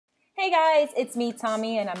Hey guys, it's me,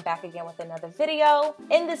 Tommy, and I'm back again with another video.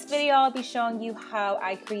 In this video, I'll be showing you how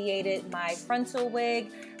I created my frontal wig,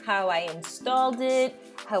 how I installed it,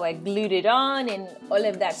 how I glued it on, and all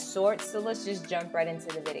of that sort. So let's just jump right into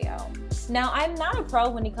the video. Now, I'm not a pro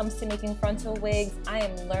when it comes to making frontal wigs. I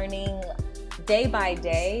am learning day by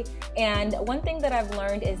day, and one thing that I've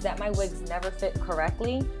learned is that my wigs never fit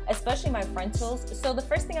correctly, especially my frontals. So the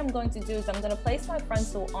first thing I'm going to do is I'm going to place my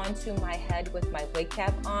frontal onto my head with my wig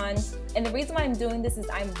cap on, and the reason why I'm doing this is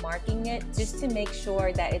I'm marking it just to make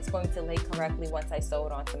sure that it's going to lay correctly once I sew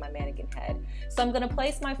it onto my mannequin head. So I'm going to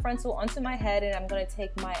place my frontal onto my head, and I'm going to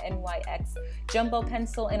take my NYX jumbo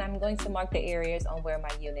pencil and I'm going to mark the areas on where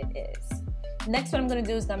my unit is. Next, what I'm going to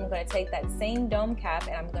do is I'm going to take that same dome cap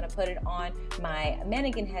and I'm going to put it on my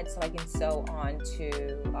mannequin head so I can sew on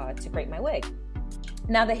to create my wig.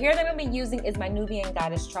 Now, the hair that I'm going to be using is my Nubian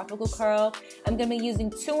Goddess Tropical curl. I'm going to be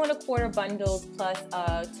using 2 1/4 bundles plus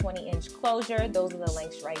a 20-inch closure. Those are the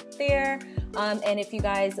lengths right there. And if you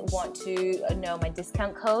guys want to know my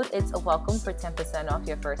discount code, it's a welcome for 10% off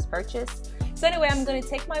your first purchase. So anyway, I'm going to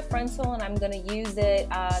take my frontal and I'm going to use it,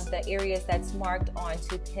 the areas that's marked on,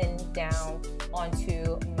 to pin down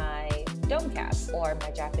onto my dome cap or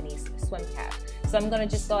my Japanese swim cap. So I'm going to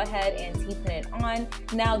just go ahead and T-pin it on.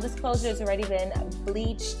 Now, this closure has already been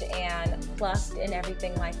bleached and plucked and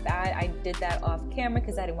everything like that. I did that off camera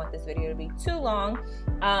because I didn't want this video to be too long.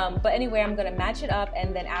 But anyway, I'm going to match it up,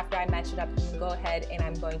 and then after I match it up, I'm going to go ahead and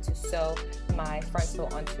I'm going to sew my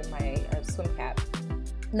frontal onto my swim cap.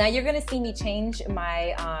 Now, you're going to see me change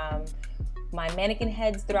my my mannequin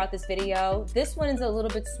heads throughout this video. This one is a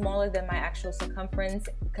little bit smaller than my actual circumference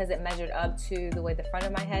because it measured up to the way the front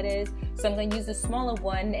of my head is. So I'm going to use the smaller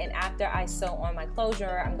one, and after I sew on my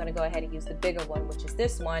closure, I'm going to go ahead and use the bigger one, which is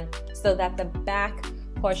this one, so that the back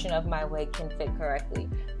portion of my wig can fit correctly.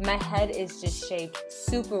 My head is just shaped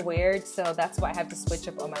super weird, so that's why I have to switch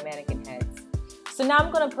up on my mannequin heads. So now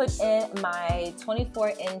I'm going to put in my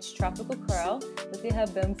 24-inch tropical curl. Look at how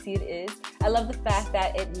bouncy it is. I love the fact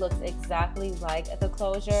that it looks exactly like the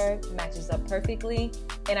closure, matches up perfectly.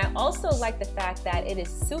 And I also like the fact that it is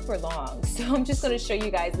super long. So I'm just going to show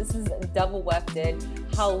you guys, this is double wefted,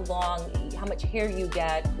 how much hair you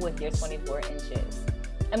get with your 24 inches.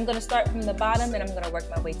 I'm going to start from the bottom and I'm going to work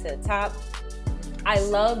my way to the top. I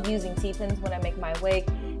love using T-pins when I make my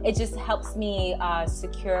wig. It just helps me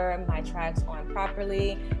secure my tracks on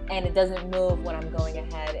properly, and it doesn't move when I'm going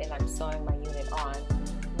ahead and I'm sewing my unit on,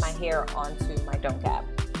 my hair onto my dome cap.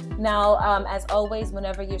 Now, as always,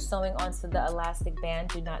 whenever you're sewing onto the elastic band,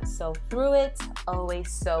 do not sew through it,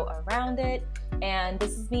 always sew around it. And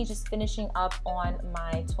this is me just finishing up on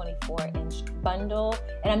my 24-inch bundle.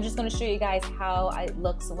 And I'm just going to show you guys how it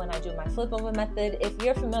looks when I do my flip over method. If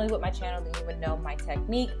you're familiar with my channel, then you would know my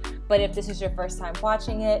technique. But if this is your first time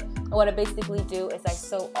watching it, what I basically do is I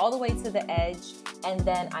sew all the way to the edge, and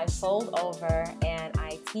then I fold over and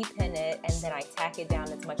I T-pin it, and then I tack it down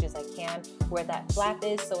as much as I can where that flap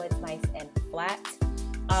is, so it's nice and flat.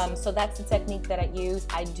 So that's the technique that I use.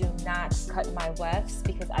 I do not cut my wefts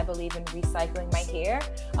because I believe in recycling my hair,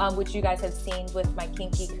 which you guys have seen with my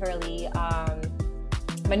kinky curly,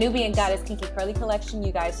 my Nubian Goddess Kinky Curly collection.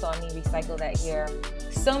 You guys saw me recycle that hair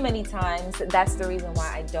so many times. That's the reason why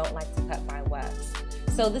I don't like to cut my wefts.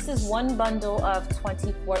 So this is one bundle of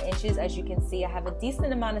 24 inches. As you can see, I have a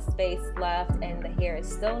decent amount of space left and the hair is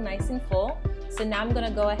still nice and full. So now I'm going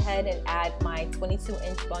to go ahead and add my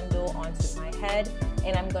 22-inch bundle onto my head,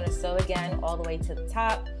 and I'm going to sew again all the way to the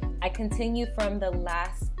top. I continue from the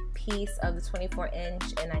last piece of the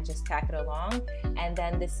 24-inch and I just tack it along, and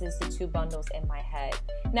then this is the 2 bundles in my head.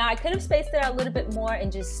 Now, I could have spaced it out a little bit more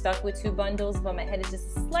and just stuck with 2 bundles, but my head is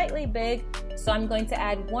just slightly big, so I'm going to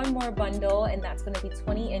add 1 more bundle, and that's going to be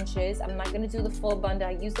 20 inches. I'm not going to do the full bundle.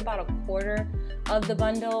 I used about 1/4 of the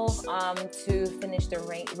bundle to finish the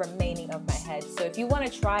remaining of my head. So if you want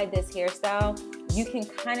to try this hairstyle, you can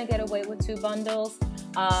kind of get away with 2 bundles,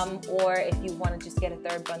 or if you want to just get a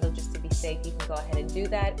 3rd bundle just to be safe, you can go ahead and do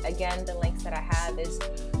that. Again, the lengths that I have is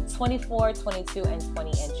 24, 22, and 20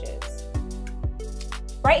 inches.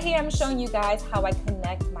 Right here, I'm showing you guys how I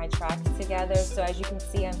connect my tracks together. So as you can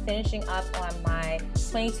see, I'm finishing up on my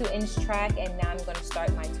 22-inch track, and now I'm going to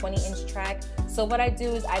start my 20-inch track. So what I do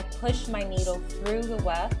is I push my needle through the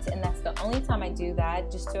weft, and that's the only time I do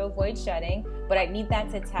that, just to avoid shedding. But I need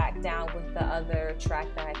that to tack down with the other track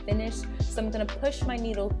that I finished. So I'm going to push my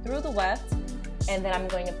needle through the weft, and then I'm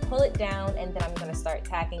going to pull it down, and then I'm going to start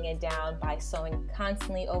tacking it down by sewing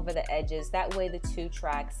constantly over the edges. That way the 2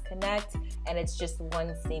 tracks connect and it's just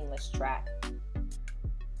one seamless track.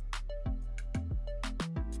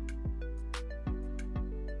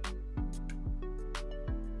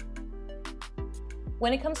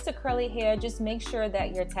 When it comes to curly hair, just make sure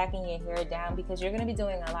that you're tacking your hair down because you're going to be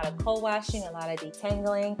doing a lot of co-washing, a lot of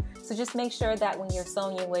detangling. So just make sure that when you're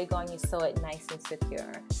sewing your wig on, you sew it nice and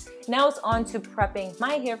secure. Now it's on to prepping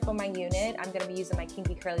my hair for my unit. I'm going to be using my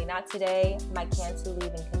Kinky Curly Knot today, my Cantu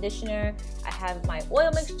leave-in conditioner. I have my oil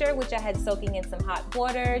mixture, which I had soaking in some hot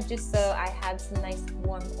water just so I have some nice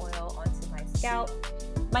warm oil onto my scalp.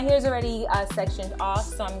 My hair is already sectioned off,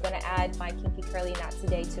 so I'm going to add my Kinky Curly Knot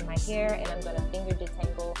today to my hair, and I'm going to finger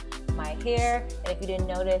detangle my hair. And if you didn't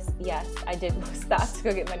notice, yes, I did stop to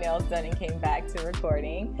go get my nails done and came back to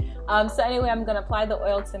recording. So anyway, I'm going to apply the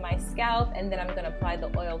oil to my scalp, and then I'm going to apply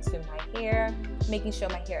the oil to my hair, making sure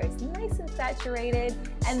my hair is nice and saturated.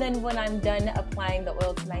 And then when I'm done applying the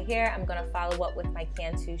oil to my hair, I'm going to follow up with my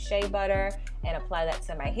Cantu shea butter and apply that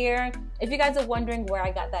to my hair. If you guys are wondering where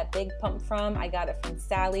I got that big pump from, I got it from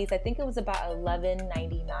Sally's. I think it was about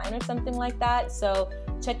 $11.99 or something like that. So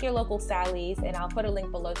check your local Sally's, and I'll put a link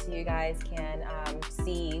below so you guys can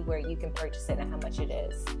see where you can purchase it and how much it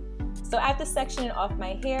is. So after sectioning off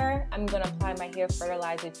my hair, I'm going to apply my hair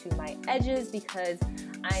fertilizer to my edges because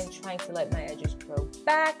I'm trying to let my edges grow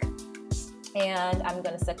back. And I'm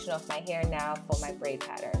going to section off my hair now for my braid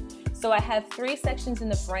pattern. So I have 3 sections in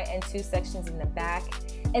the front and 2 sections in the back.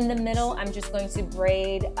 In the middle, I'm just going to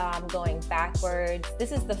braid going backwards.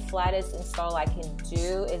 This is the flattest install I can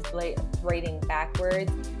do, is braiding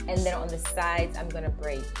backwards. And then on the sides, I'm going to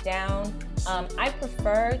braid down. I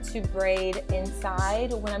prefer to braid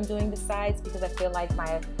inside when I'm doing the sides because I feel like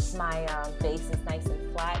my base is nice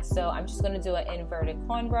and flat. So I'm just going to do an inverted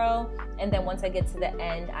cornrow. And then once I get to the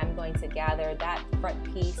end, I'm going to gather that front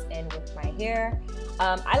piece in with my hair.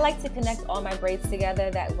 I like to connect all my braids together.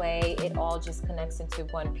 That way it all just connects into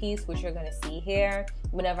one piece, which you're going to see here.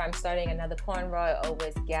 Whenever I'm starting another cornrow, I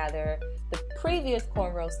always gather the previous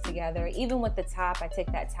cornrows together. Even with the top, I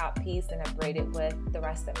take that top piece and I braid it with the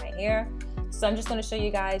rest of my hair. So I'm just going to show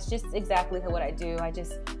you guys just exactly what I do. I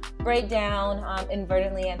just braid down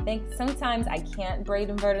invertedly. I think sometimes I can't braid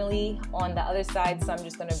invertedly on the other side, so I'm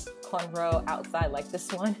just going to cornrow outside like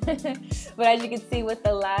this one. But as you can see with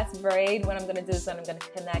the last braid, what I'm going to do is I'm going to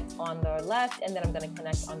connect on the left, and then I'm going to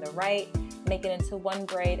connect on the right, make it into one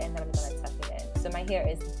braid, and then I'm going to tuck it in. So my hair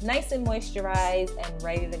is nice and moisturized and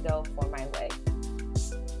ready to go for my wig.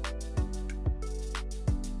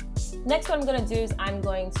 Next, what I'm going to do is I'm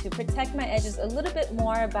going to protect my edges a little bit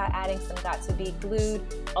more by adding some Got2b glued,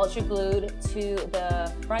 ultra glued to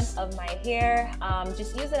the front of my hair.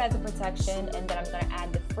 Just use it as a protection, and then I'm going to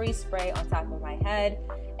add the free spray on top of my head,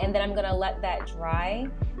 and then I'm going to let that dry,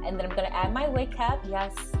 and then I'm going to add my wig cap.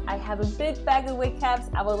 Yes, I have a big bag of wig caps.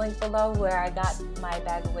 I will link below where I got my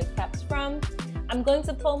bag of wig caps from. I'm going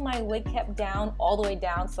to pull my wig cap down all the way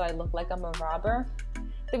down so I look like I'm a robber.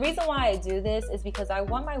 The reason why I do this is because I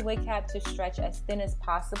want my wig cap to stretch as thin as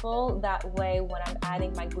possible. That way when I'm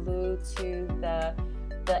adding my glue to the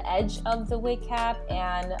edge of the wig cap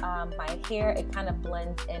and my hair, it kind of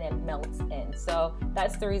blends in and melts in. So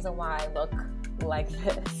that's the reason why I look like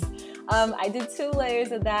this. I did 2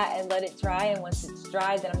 layers of that and let it dry, and once it's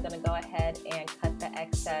dry, then I'm going to go ahead and cut the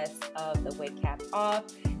excess of the wig cap off,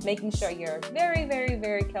 making sure you're very, very,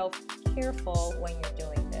 very careful when you're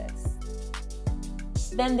doing this.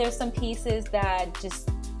 Then there's some pieces that just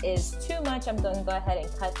is too much. I'm going to go ahead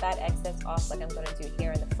and cut that excess off like I'm going to do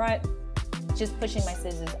here in the front. Just pushing my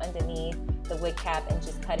scissors underneath the wig cap and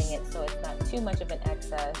just cutting it so it's not too much of an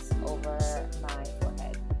excess over my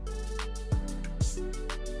forehead.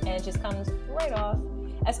 And it just comes right off.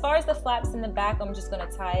 As far as the flaps in the back, I'm just going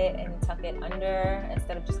to tie it and tuck it under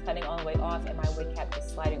instead of just cutting all the way off and my wig cap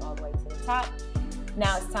just sliding all the way to the top.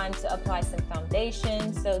 Now it's time to apply some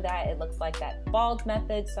foundation so that it looks like that bald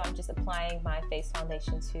method. So I'm just applying my face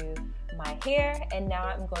foundation to my hair, and now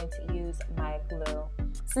I'm going to use my glue.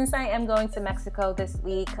 Since I am going to Mexico this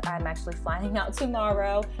week, I'm actually flying out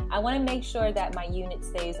tomorrow. I want to make sure that my unit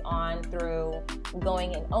stays on through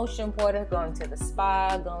going in ocean water, going to the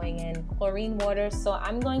spa, going in chlorine water. So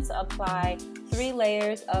I'm going to apply 3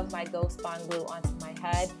 layers of my Ghost Bond glue onto my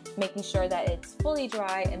head, making sure that it's fully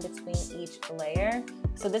dry in between each layer.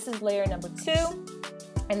 So this is layer number 2.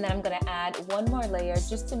 And then I'm going to add 1 more layer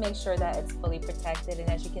just to make sure that it's fully protected. And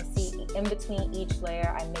as you can see, in between each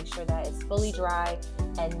layer, I make sure that it's fully dry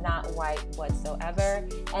and not white whatsoever.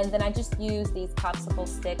 And then I just use these popsicle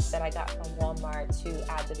sticks that I got from Walmart to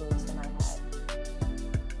add the glue to my head.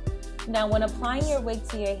 Now, when applying your wig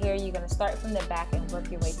to your hair, you're going to start from the back and work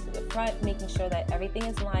your way to the front, making sure that everything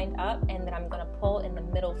is lined up. And then I'm going to pull in the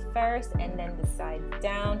middle first and then the sides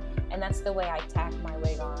down. And that's the way I tack my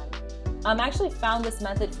wig on. I actually found this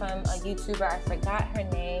method from a YouTuber. I forgot her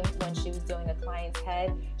name when she was doing a client's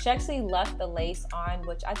head. She actually left the lace on,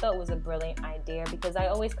 which I thought was a brilliant idea because I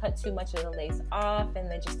always cut too much of the lace off and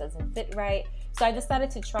it just doesn't fit right. So I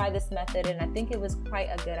decided to try this method, and I think it was quite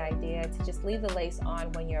a good idea to just leave the lace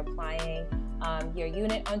on when you're applying your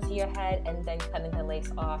unit onto your head and then cutting the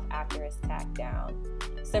lace off after it's tacked down.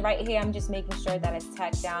 So right here, I'm just making sure that it's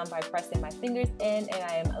tacked down by pressing my fingers in, and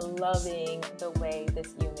I am loving the way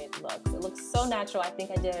this unit looks. It looks so natural. I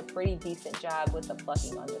think I did a pretty decent job with the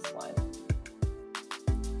plucking on this one.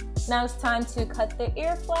 Now it's time to cut the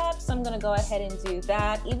ear flaps, so I'm going to go ahead and do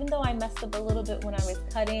that. Even though I messed up a little bit when I was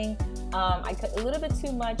cutting, I cut a little bit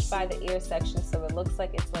too much by the ear section, so it looks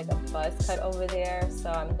like it's like a buzz cut over there.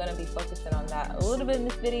 So I'm going to be focusing on that a little bit in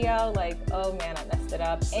this video, like, oh man, I messed it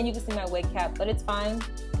up. And you can see my wig cap, but it's fine.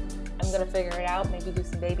 I'm going to figure it out, maybe do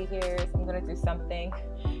some baby hairs. I'm going to do something.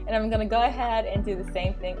 And I'm going to go ahead and do the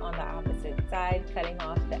same thing on the opposite side, cutting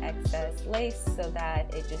off the excess lace so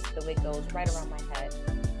that the wig goes right around my head.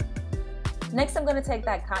 Next, I'm going to take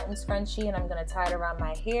that cotton scrunchie and I'm going to tie it around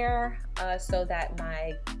my hair so that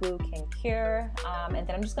my glue can cure. And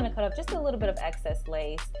then I'm just going to cut off just a little bit of excess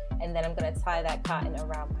lace, and then I'm going to tie that cotton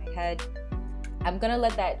around my head. I'm going to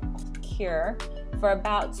let that cure for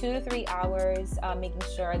about 2 to 3 hours, making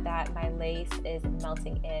sure that my lace is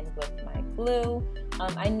melting in with my glue.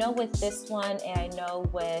 I know with this one, and I know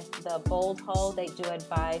with the bold hole, they do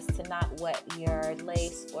advise to not wet your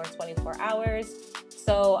lace for 24 hours.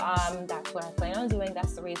 So that's what I plan on doing.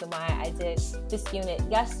 That's the reason why I did this unit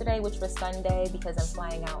yesterday, which was Sunday, because I'm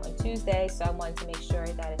flying out on Tuesday. So I wanted to make sure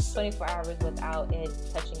that it's 24 hours without it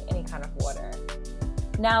touching any kind of water.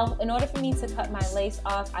 Now, in order for me to cut my lace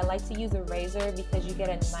off, I like to use a razor because you get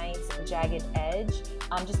a nice jagged edge.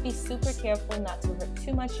 Just be super careful not to rip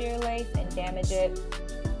too much of your lace and damage it.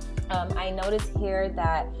 I noticed here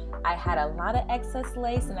that I had a lot of excess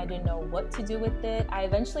lace and I didn't know what to do with it. I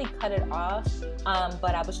eventually cut it off,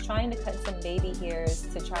 but I was trying to cut some baby hairs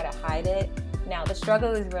to try to hide it. Now, the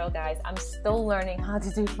struggle is real, guys. I'm still learning how to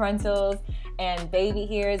do frontals and baby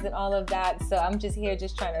hairs and all of that. So I'm just here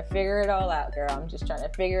just trying to figure it all out, girl. I'm just trying to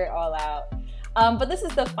figure it all out. But this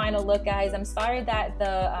is the final look, guys. I'm sorry that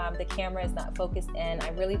the camera is not focused in. I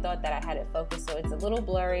really thought that I had it focused, so it's a little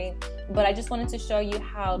blurry. But I just wanted to show you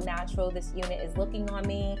how natural this unit is looking on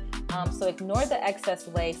me. So ignore the excess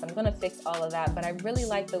lace. I'm gonna fix all of that, but I really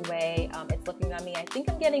like the way it's looking on me. I think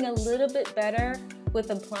I'm getting a little bit better with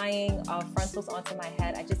applying frontals onto my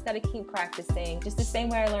head. I just gotta keep practicing. Just the same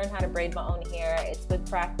way I learned how to braid my own hair. It's with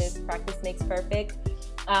practice. Practice makes perfect.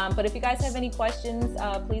 But if you guys have any questions,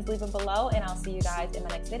 please leave them below, and I'll see you guys in my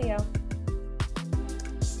next video.